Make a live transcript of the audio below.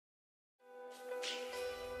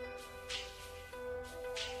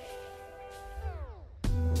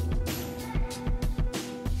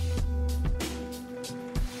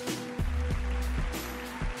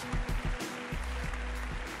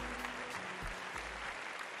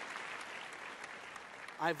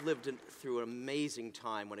I've lived through an amazing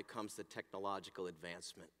time when it comes to technological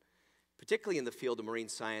advancement, particularly in the field of marine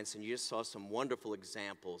science, and you just saw some wonderful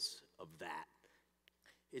examples of that.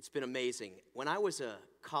 It's been amazing. When I was a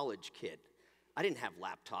college kid, I didn't have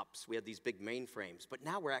laptops. We had these big mainframes, but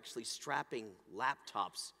now we're actually strapping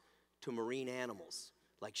laptops to marine animals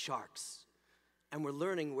like sharks. And we're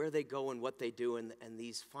learning where they go and what they do, and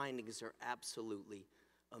these findings are absolutely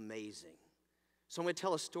amazing. So I'm going to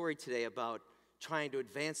tell a story today about trying to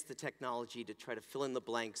advance the technology to try to fill in the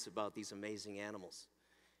blanks about these amazing animals.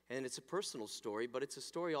 And it's a personal story, but it's a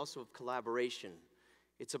story also of collaboration.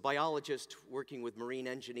 It's a biologist working with marine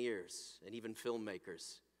engineers and even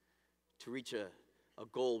filmmakers to reach a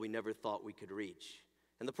goal we never thought we could reach.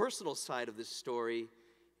 And the personal side of this story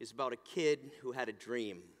is about a kid who had a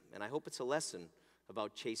dream, and I hope it's a lesson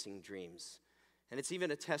about chasing dreams. And it's even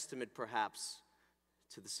a testament, perhaps,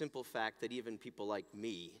 to the simple fact that even people like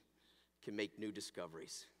me can make new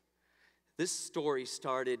discoveries. This story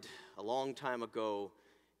started a long time ago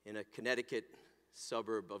in a Connecticut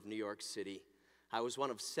suburb of New York City. I was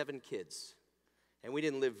one of 7 kids, and we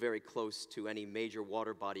didn't live very close to any major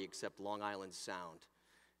water body except Long Island Sound.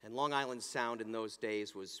 And Long Island Sound in those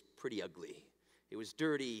days was pretty ugly. It was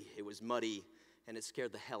dirty, it was muddy, and it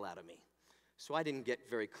scared the hell out of me. So I didn't get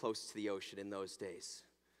very close to the ocean in those days.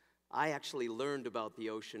 I actually learned about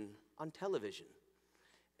the ocean on television.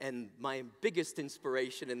 And my biggest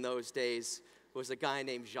inspiration in those days was a guy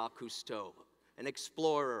named Jacques Cousteau, an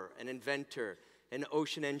explorer, an inventor, an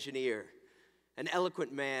ocean engineer, an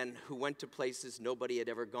eloquent man who went to places nobody had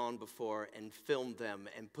ever gone before and filmed them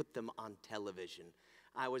and put them on television.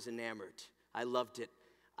 I was enamored. I loved it.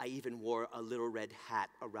 I even wore a little red hat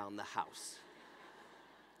around the house.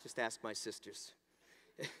 Just ask my sisters.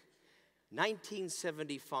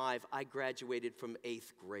 1975, I graduated from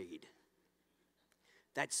 8th grade.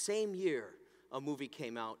 That same year, a movie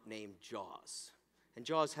came out named Jaws. And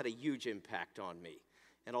Jaws had a huge impact on me.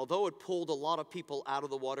 And although it pulled a lot of people out of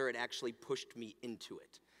the water, it actually pushed me into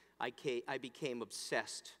it. I became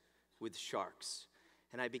obsessed with sharks.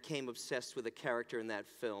 And I became obsessed with a character in that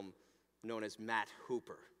film known as Matt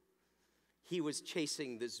Hooper. He was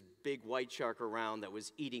chasing this big white shark around that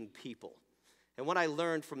was eating people. And what I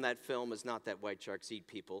learned from that film is not that white sharks eat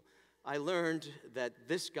people. I learned that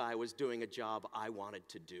this guy was doing a job I wanted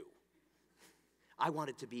to do. I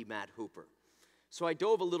wanted to be Matt Hooper. So I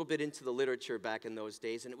dove a little bit into the literature back in those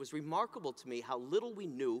days, and it was remarkable to me how little we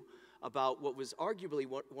knew about what was arguably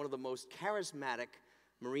one of the most charismatic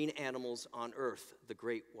marine animals on Earth, the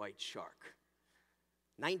great white shark.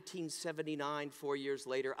 1979, 4 years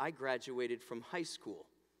later, I graduated from high school.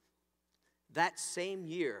 That same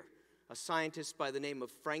year, a scientist by the name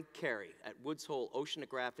of Frank Carey at Woods Hole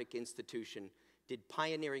Oceanographic Institution did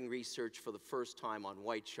pioneering research for the first time on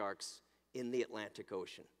white sharks in the Atlantic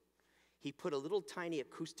Ocean. He put a little tiny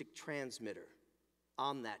acoustic transmitter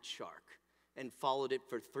on that shark and followed it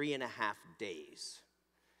for 3.5 days.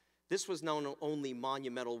 This was not only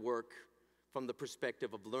monumental work from the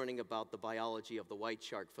perspective of learning about the biology of the white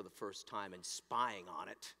shark for the first time and spying on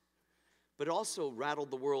it, but it also rattled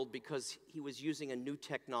the world because he was using a new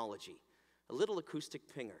technology, a little acoustic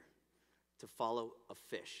pinger, to follow a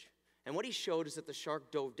fish. And what he showed is that the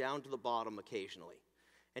shark dove down to the bottom occasionally.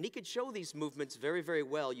 And he could show these movements very, very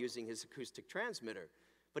well using his acoustic transmitter,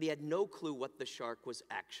 but he had no clue what the shark was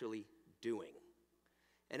actually doing.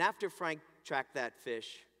 And after Frank tracked that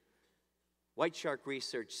fish, white shark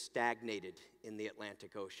research stagnated in the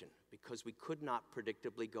Atlantic Ocean because we could not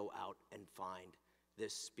predictably go out and find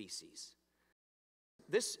this species.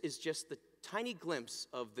 This is just the tiny glimpse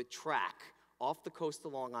of the track off the coast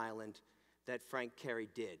of Long Island that Frank Carey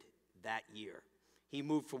did that year. He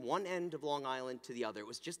moved from one end of Long Island to the other. It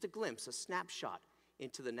was just a glimpse, a snapshot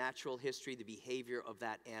into the natural history, the behavior of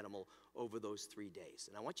that animal over those 3 days.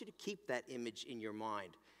 And I want you to keep that image in your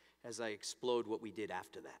mind as I explode what we did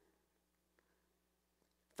after that.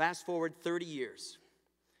 Fast forward 30 years.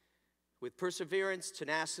 With perseverance,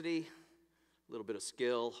 tenacity, a little bit of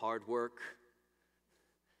skill, hard work,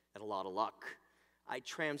 and a lot of luck, I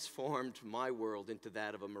transformed my world into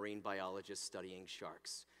that of a marine biologist studying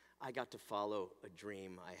sharks. I got to follow a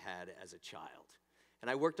dream I had as a child.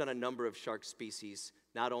 And I worked on a number of shark species,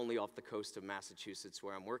 not only off the coast of Massachusetts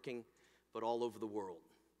where I'm working, but all over the world.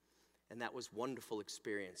 And that was wonderful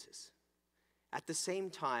experiences. At the same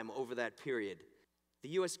time, over that period, the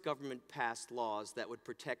US government passed laws that would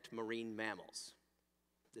protect marine mammals.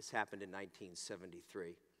 This happened in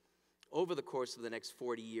 1973. Over the course of the next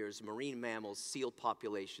 40 years, marine mammals, seal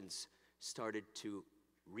populations started to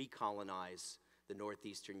recolonize the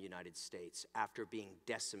northeastern United States after being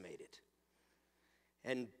decimated.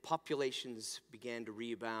 And populations began to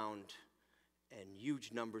rebound, and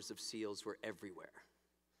huge numbers of seals were everywhere.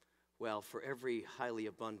 Well, for every highly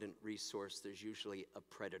abundant resource, there's usually a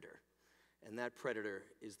predator, and that predator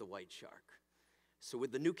is the white shark. So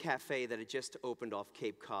with the new cafe that had just opened off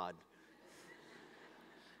Cape Cod,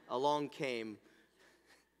 along came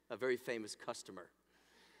a very famous customer.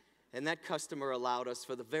 And that customer allowed us,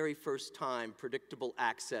 for the very first time, predictable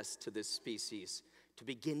access to this species, to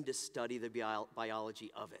begin to study the biology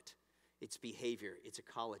of it, its behavior, its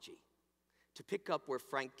ecology, to pick up where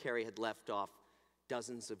Frank Carey had left off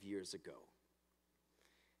dozens of years ago.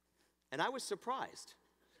 And I was surprised.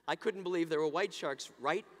 I couldn't believe there were white sharks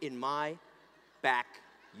right in my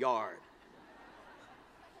backyard.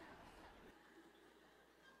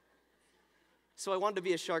 So I wanted to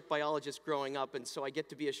be a shark biologist growing up, and so I get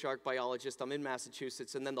to be a shark biologist. I'm in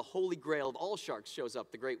Massachusetts, and then the holy grail of all sharks shows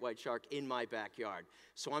up, the great white shark, in my backyard.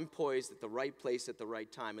 So I'm poised at the right place at the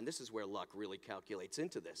right time, and this is where luck really calculates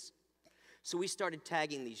into this. So we started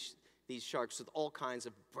tagging these sharks with all kinds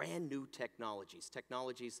of brand new technologies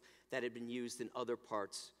that had been used in other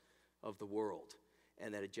parts of the world,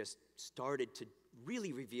 and that had just started to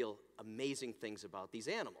really reveal amazing things about these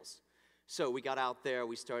animals. So we got out there,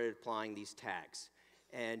 we started applying these tags.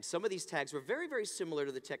 And some of these tags were very, very similar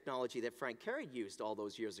to the technology that Frank Carey used all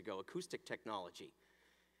those years ago, acoustic technology.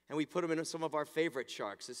 And we put them in some of our favorite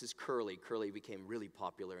sharks. This is Curly. Curly became really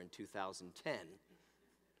popular in 2010.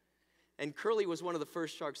 And Curly was one of the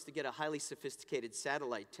first sharks to get a highly sophisticated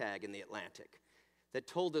satellite tag in the Atlantic that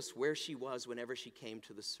told us where she was whenever she came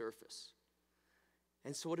to the surface.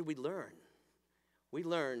 And so what did we learn? We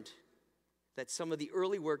learned that some of the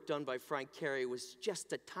early work done by Frank Carey was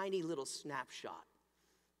just a tiny little snapshot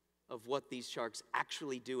of what these sharks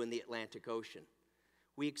actually do in the Atlantic Ocean.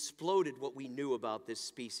 We exploded what we knew about this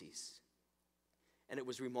species, and it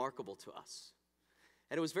was remarkable to us.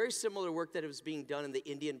 And it was very similar to work that was being done in the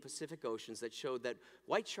Indian Pacific Oceans that showed that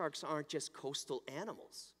white sharks aren't just coastal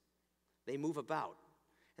animals. They move about,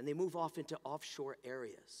 and they move off into offshore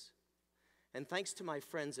areas. And thanks to my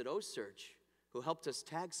friends at OSearch, who helped us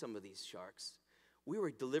tag some of these sharks, we were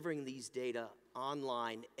delivering these data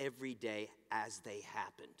online every day as they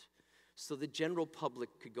happened. So the general public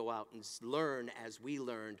could go out and learn, as we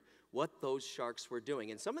learned, what those sharks were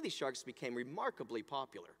doing. And some of these sharks became remarkably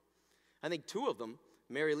popular. I think two of them,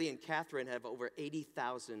 Mary Lee and Catherine, have over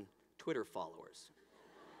 80,000 Twitter followers.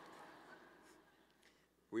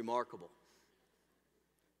 Remarkable.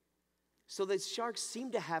 So the sharks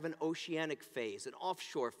seem to have an oceanic phase, an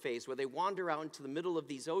offshore phase, where they wander out into the middle of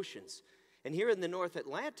these oceans. And here in the North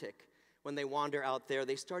Atlantic, when they wander out there,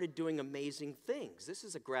 they started doing amazing things. This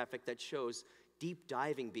is a graphic that shows deep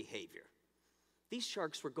diving behavior. These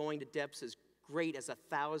sharks were going to depths as great as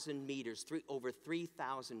 1,000 meters, over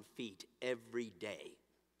 3,000 feet every day,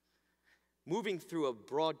 moving through a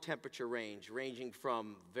broad temperature range, ranging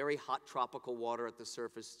from very hot tropical water at the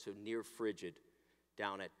surface to near frigid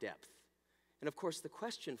down at depth. And of course, the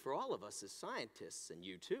question for all of us as scientists, and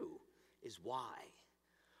you too, is why?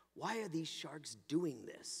 Why are these sharks doing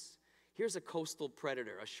this? Here's a coastal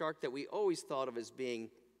predator, a shark that we always thought of as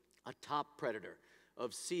being a top predator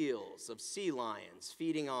of seals, of sea lions,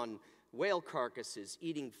 feeding on whale carcasses,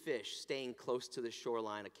 eating fish, staying close to the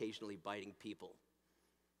shoreline, occasionally biting people.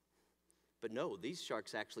 But no, these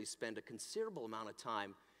sharks actually spend a considerable amount of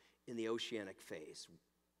time in the oceanic phase,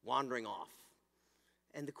 wandering off.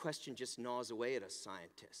 And the question just gnaws away at us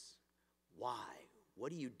scientists. Why?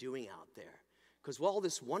 What are you doing out there? Because all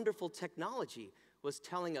this wonderful technology was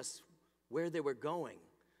telling us where they were going,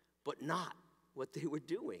 but not what they were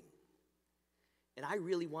doing. And I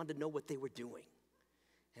really wanted to know what they were doing.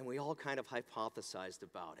 And we all kind of hypothesized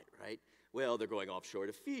about it, right? Well, they're going offshore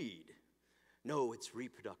to feed. No, it's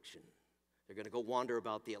reproduction. They're going to go wander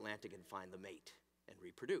about the Atlantic and find the mate and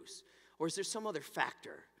reproduce. Or is there some other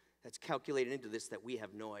factor that's calculated into this that we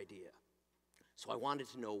have no idea? So I wanted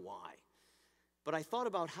to know why. But I thought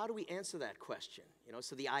about, how do we answer that question?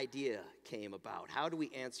 So the idea came about. How do we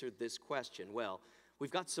answer this question? Well,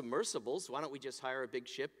 we've got submersibles. Why don't we just hire a big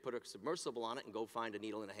ship, put a submersible on it, and go find a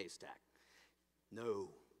needle in a haystack? No,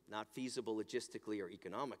 not feasible logistically or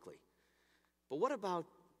economically. But what about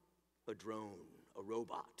a drone, a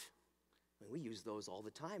robot? I mean, we use those all the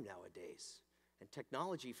time nowadays. And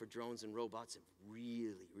technology for drones and robots have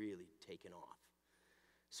really, really taken off.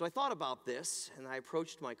 So I thought about this, and I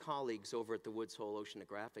approached my colleagues over at the Woods Hole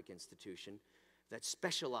Oceanographic Institution that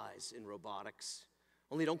specialize in robotics.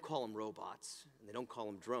 Only don't call them robots, and they don't call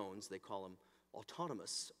them drones, they call them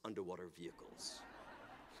autonomous underwater vehicles.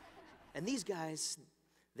 And these guys,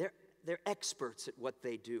 they're experts at what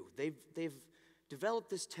they do. They've developed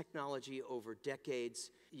this technology over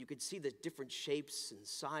decades. You could see the different shapes and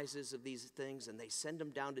sizes of these things, and they send them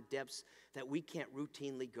down to depths that we can't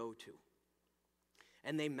routinely go to.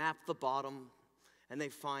 And they map the bottom, and they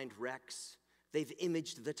find wrecks. They've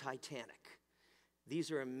imaged the Titanic.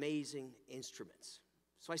 These are amazing instruments.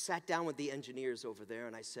 So I sat down with the engineers over there,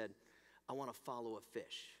 and I said, I want to follow a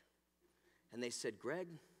fish. And they said, Greg,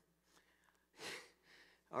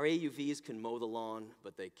 our AUVs can mow the lawn,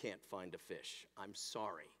 but they can't find a fish. I'm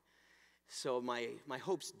sorry. So my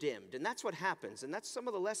hopes dimmed. And that's what happens. And that's some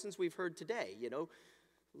of the lessons we've heard today. You know,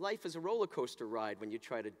 life is a roller coaster ride when you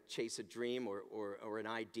try to chase a dream or an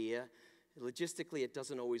idea. Logistically, it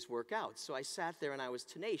doesn't always work out. So I sat there and I was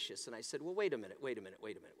tenacious. And I said, well, wait a minute.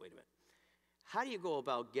 How do you go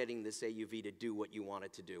about getting this AUV to do what you want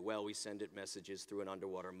it to do? Well, we send it messages through an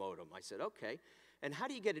underwater modem. I said, okay. And how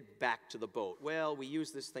do you get it back to the boat? Well, we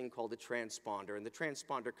use this thing called a transponder, and the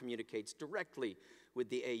transponder communicates directly with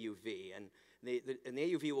the AUV, and the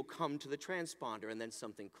AUV will come to the transponder, and then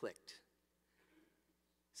something clicked.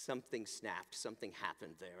 Something snapped, something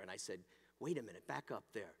happened there, and I said, wait a minute, back up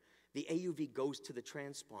there. The AUV goes to the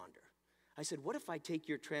transponder. I said, what if I take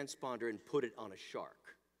your transponder and put it on a shark?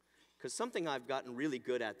 Because something I've gotten really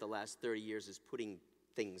good at the last 30 years is putting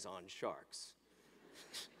things on sharks.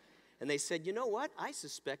 And they said, you know what? I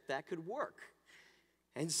suspect that could work.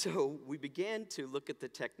 And so we began to look at the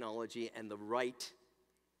technology and the right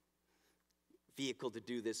vehicle to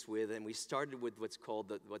do this with, and we started with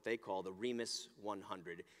what they call the Remus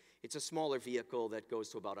 100. It's a smaller vehicle that goes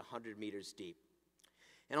to about 100 meters deep.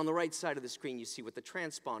 And on the right side of the screen, you see what the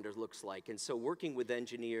transponder looks like. And so working with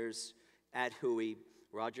engineers at WHOI,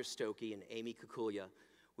 Roger Stokey and Amy Kukulia,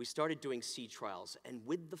 we started doing sea trials. And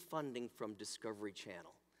with the funding from Discovery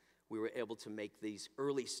Channel, we were able to make these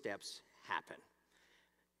early steps happen.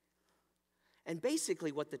 And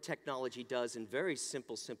basically what the technology does in very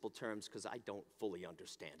simple terms, because I don't fully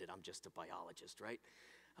understand it, I'm just a biologist, right?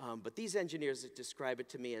 But these engineers describe it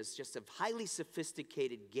to me as just a highly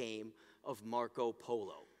sophisticated game of Marco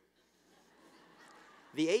Polo.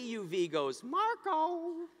 The AUV goes,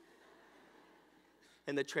 Marco!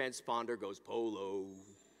 And the transponder goes, Polo.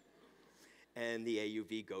 And the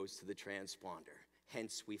AUV goes to the transponder.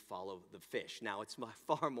 Hence, we follow the fish. Now, it's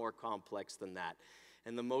far more complex than that.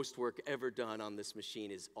 And the most work ever done on this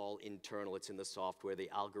machine is all internal. It's in the software, the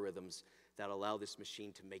algorithms that allow this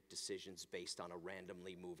machine to make decisions based on a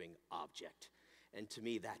randomly moving object. And to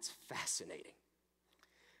me, that's fascinating.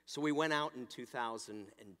 So we went out in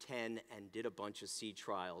 2010 and did a bunch of sea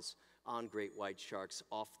trials on great white sharks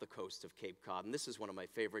off the coast of Cape Cod. And this is one of my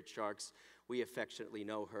favorite sharks. We affectionately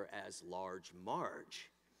know her as Large Marge.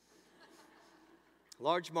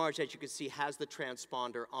 Large Marge, as you can see, has the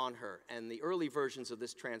transponder on her, and the early versions of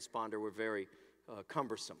this transponder were very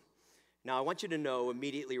cumbersome. Now, I want you to know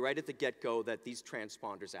immediately, right at the get-go, that these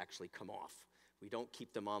transponders actually come off. We don't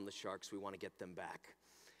keep them on the sharks. We want to get them back.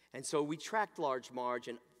 And so we tracked Large Marge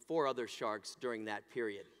and 4 other sharks during that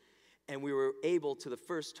period, and we were able to, the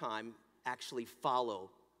first time, actually follow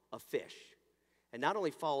a fish. And not only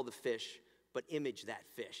follow the fish, but image that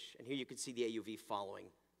fish. And here you can see the AUV following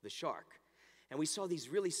the shark. And we saw these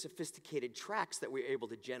really sophisticated tracks that we were able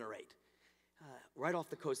to generate right off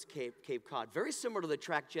the coast of Cape Cod. Very similar to the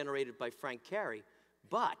track generated by Frank Carey,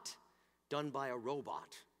 but done by a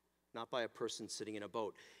robot, not by a person sitting in a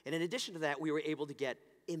boat. And in addition to that, we were able to get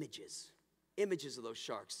images of those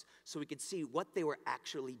sharks, so we could see what they were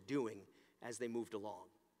actually doing as they moved along.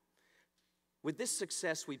 With this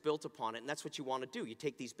success, we built upon it, and that's what you want to do. You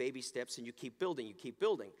take these baby steps and you keep building.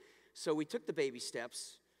 So we took the baby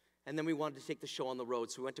steps, and then we wanted to take the show on the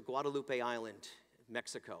road. So we went to Guadalupe Island,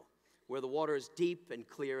 Mexico, where the water is deep and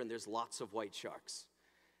clear and there's lots of white sharks.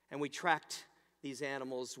 And we tracked these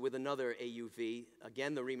animals with another AUV,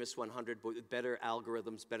 again the Remus 100, but with better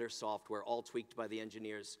algorithms, better software, all tweaked by the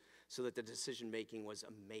engineers so that the decision making was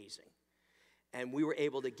amazing. And we were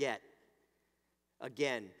able to get,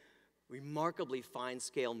 again, remarkably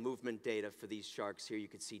fine-scale movement data for these sharks. Here you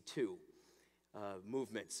can see 2.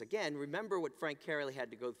 Movements. Again, remember what Frank Carey had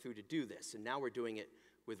to go through to do this, and now we're doing it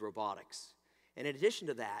with robotics. And in addition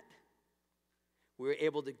to that, we were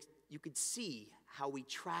able to, you could see how we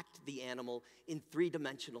tracked the animal in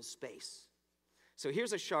 3-dimensional space. So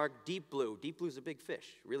here's a shark, deep blue. Deep blue is a big fish,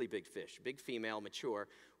 really big fish, big female, mature.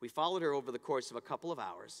 We followed her over the course of a couple of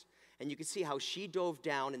hours, and you can see how she dove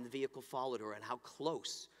down and the vehicle followed her and how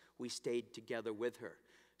close we stayed together with her.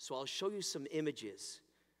 So I'll show you some images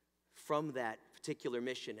from that particular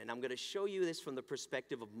mission, and I'm going to show you this from the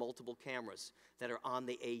perspective of multiple cameras that are on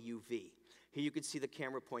the AUV. Here you can see the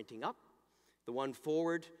camera pointing up, the one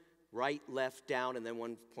forward right, left, down, and then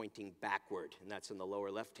one pointing backward, and that's in the lower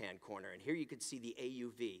left-hand corner. And here you can see the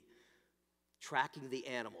AUV tracking the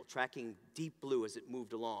animal, tracking deep blue as it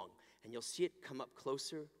moved along. And you'll see it come up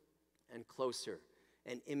closer and closer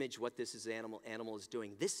and image what this animal is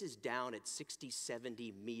doing. This is down at 60,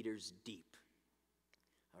 70 meters deep.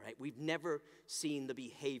 All right, we've never seen the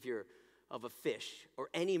behavior of a fish or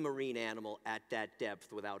any marine animal at that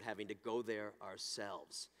depth without having to go there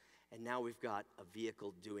ourselves. And now we've got a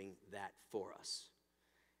vehicle doing that for us.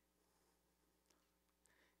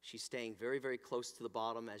 She's staying very, very close to the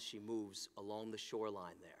bottom as she moves along the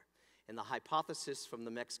shoreline there. And the hypothesis from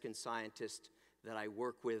the Mexican scientist that I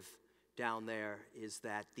work with down there is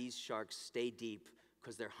that these sharks stay deep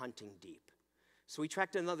because they're hunting deep. So we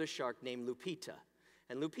tracked another shark named Lupita.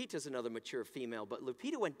 And Lupita's another mature female, but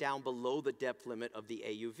Lupita went down below the depth limit of the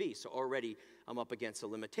AUV. So already I'm up against a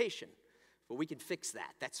limitation. But we can fix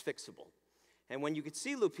that. That's fixable. And when you could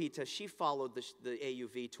see Lupita, she followed the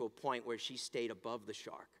AUV to a point where she stayed above the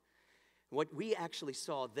shark. What we actually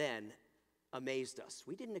saw then amazed us.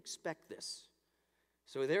 We didn't expect this.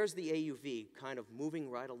 So there's the AUV kind of moving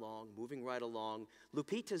right along, moving right along.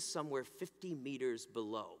 Lupita's somewhere 50 meters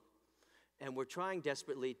below. And we're trying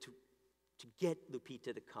desperately to get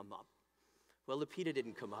Lupita to come up. Well, Lupita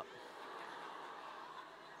didn't come up.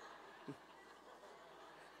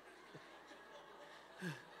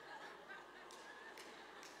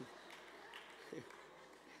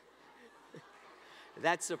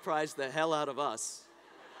 That surprised the hell out of us.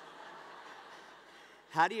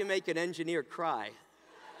 How do you make an engineer cry?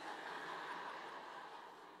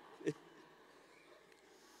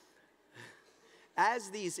 As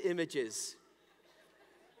these images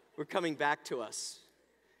were coming back to us,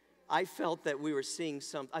 I felt that we were seeing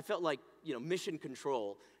I felt like, mission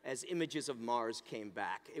control as images of Mars came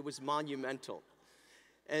back. It was monumental.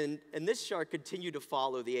 And this shark continued to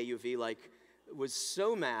follow the AUV was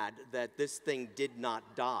so mad that this thing did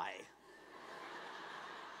not die.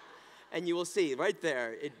 And you will see right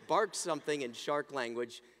there, it barks something in shark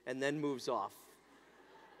language and then moves off.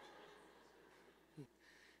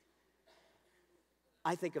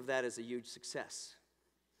 I think of that as a huge success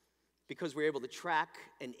because we're able to track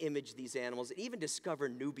and image these animals and even discover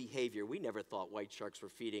new behavior. We never thought white sharks were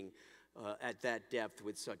feeding at that depth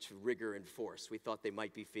with such rigor and force. We thought they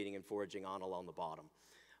might be feeding and foraging on along the bottom.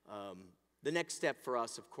 The next step for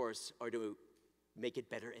us, of course, are to make it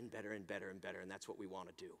better and better and better and better, and that's what we want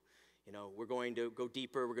to do. We're going to go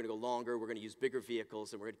deeper, we're going to go longer, we're going to use bigger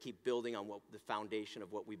vehicles, and we're going to keep building on the foundation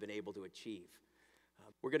of what we've been able to achieve.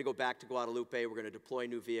 We're going to go back to Guadalupe, we're going to deploy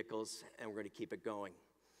new vehicles, and we're going to keep it going.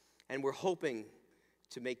 And we're hoping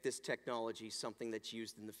to make this technology something that's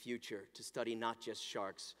used in the future to study not just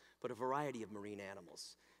sharks, but a variety of marine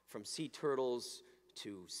animals, from sea turtles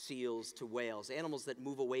to seals to whales, animals that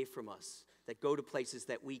move away from us, that go to places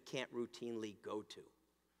that we can't routinely go to.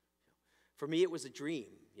 For me, it was a dream,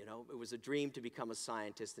 It was a dream to become a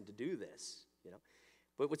scientist and to do this,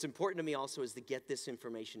 But what's important to me also is to get this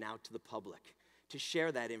information out to the public, to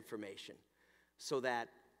share that information so that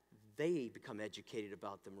they become educated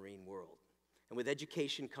about the marine world. And with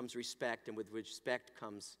education comes respect, and with respect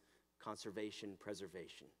comes conservation,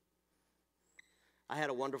 preservation. I had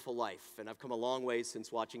a wonderful life, and I've come a long way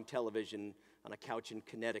since watching television on a couch in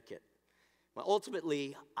Connecticut. Well,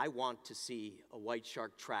 ultimately, I want to see a white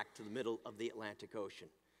shark track to the middle of the Atlantic Ocean.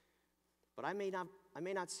 But I may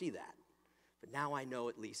not see that. But now I know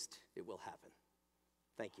at least it will happen.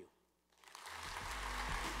 Thank you.